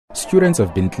Students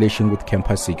have been clashing with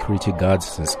campus security guards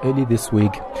since early this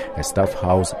week. A staff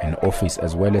house, an office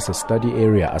as well as a study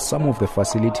area are some of the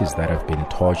facilities that have been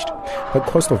torched. The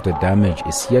cost of the damage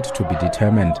is yet to be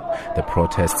determined. The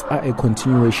protests are a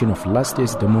continuation of last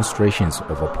year's demonstrations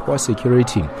over poor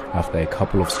security after a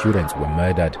couple of students were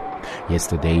murdered.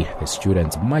 Yesterday, the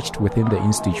students marched within the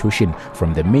institution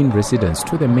from the main residence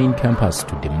to the main campus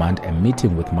to demand a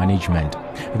meeting with management.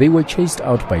 They were chased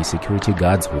out by security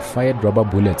guards who fired rubber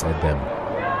bullets at them.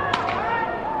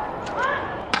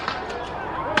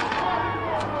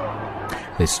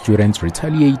 The students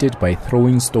retaliated by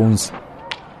throwing stones.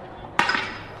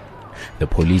 The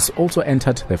police also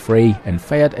entered the fray and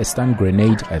fired a stun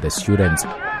grenade at the students.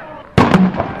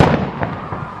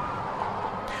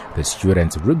 The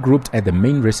students regrouped at the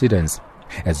main residence.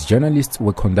 As journalists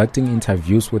were conducting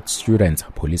interviews with students,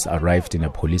 police arrived in a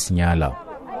police nyala.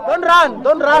 Don't run,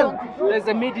 don't run. There's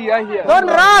a media here. Don't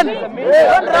run. Don't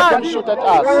run. Let them shoot at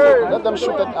us. Let them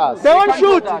shoot at us. They won't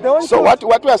shoot. They won't So shoot.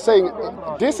 what we are saying,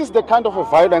 this is the kind of a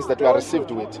violence that we are received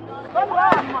with. Don't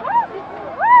run.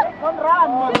 Don't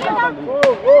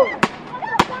run.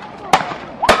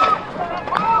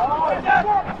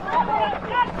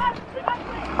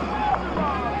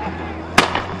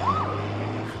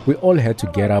 We all had to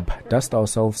get up, dust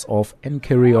ourselves off and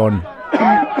carry on.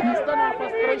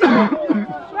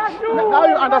 Now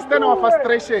you understand our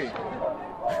frustration.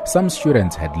 Some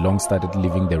students had long started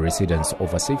leaving the residence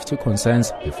over safety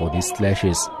concerns before these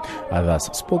clashes.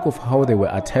 Others spoke of how they were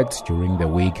attacked during the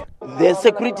week. The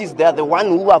securities, they are the one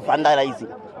who are vandalizing.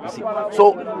 You see.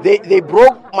 So they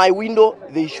broke my window,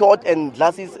 they shot and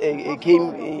glasses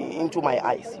came into my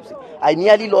eyes. You see. I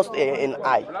nearly lost an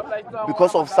eye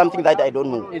because of something that I don't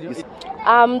know. You see.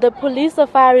 The police are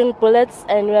firing bullets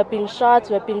and we are being shot,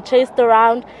 we are being chased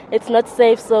around. It's not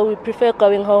safe, so we prefer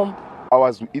going home. I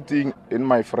was eating in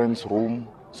my friend's room,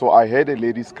 so I heard a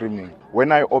lady screaming.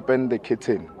 When I opened the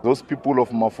curtain, those people of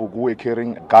Mafugu were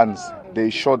carrying guns. They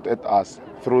shot at us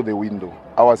through the window.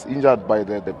 I was injured by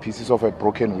the pieces of a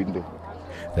broken window.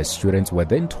 The students were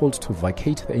then told to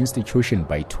vacate the institution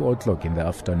by 2 o'clock in the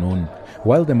afternoon.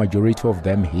 While the majority of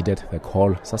them heeded the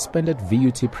call, suspended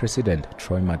VUT President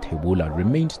Troy Mathebula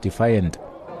remained defiant.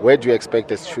 Where do you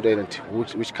expect a student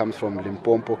which comes from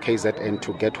Limpopo, KZN,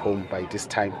 to get home by this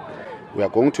time? We are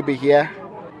going to be here,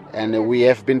 and we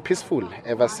have been peaceful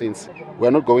ever since. We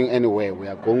are not going anywhere. We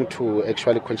are going to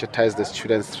actually conscientize the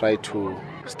students, try to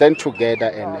stand together,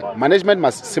 and management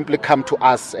must simply come to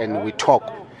us and we talk,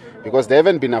 because they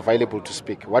haven't been available to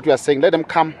speak. What we are saying, let them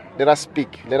come, let us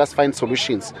speak, let us find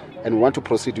solutions, and we want to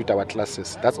proceed with our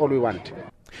classes. That's all we want.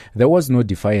 There was no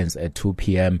defiance at 2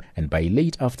 p.m. and by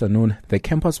late afternoon, the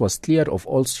campus was cleared of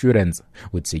all students,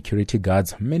 with security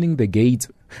guards manning the gates.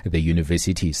 The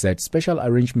university said special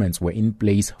arrangements were in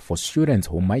place for students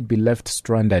who might be left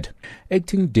stranded.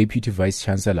 Acting Deputy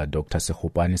Vice-Chancellor Dr.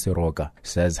 Sekgopane Seroka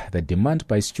says the demand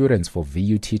by students for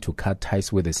VUT to cut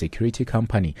ties with the security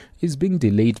company is being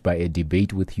delayed by a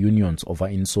debate with unions over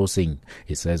insourcing.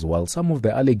 He says while some of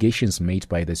the allegations made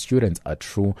by the students are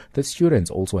true, the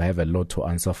students also have a lot to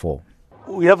answer for.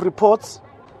 We have reports,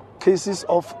 cases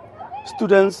of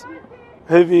students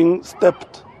having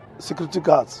stepped security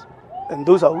guards, and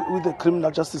those are with the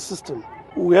criminal justice system.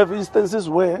 We have instances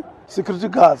where security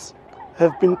guards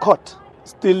have been caught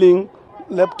stealing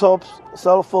laptops,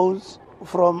 cell phones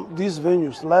from these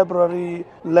venues, library,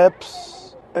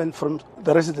 labs, and from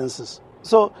the residences.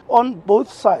 So on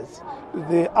both sides,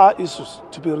 there are issues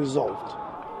to be resolved.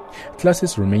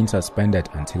 Classes remain suspended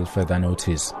until further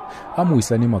notice. I'm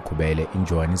Wisani Makubele in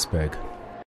Johannesburg.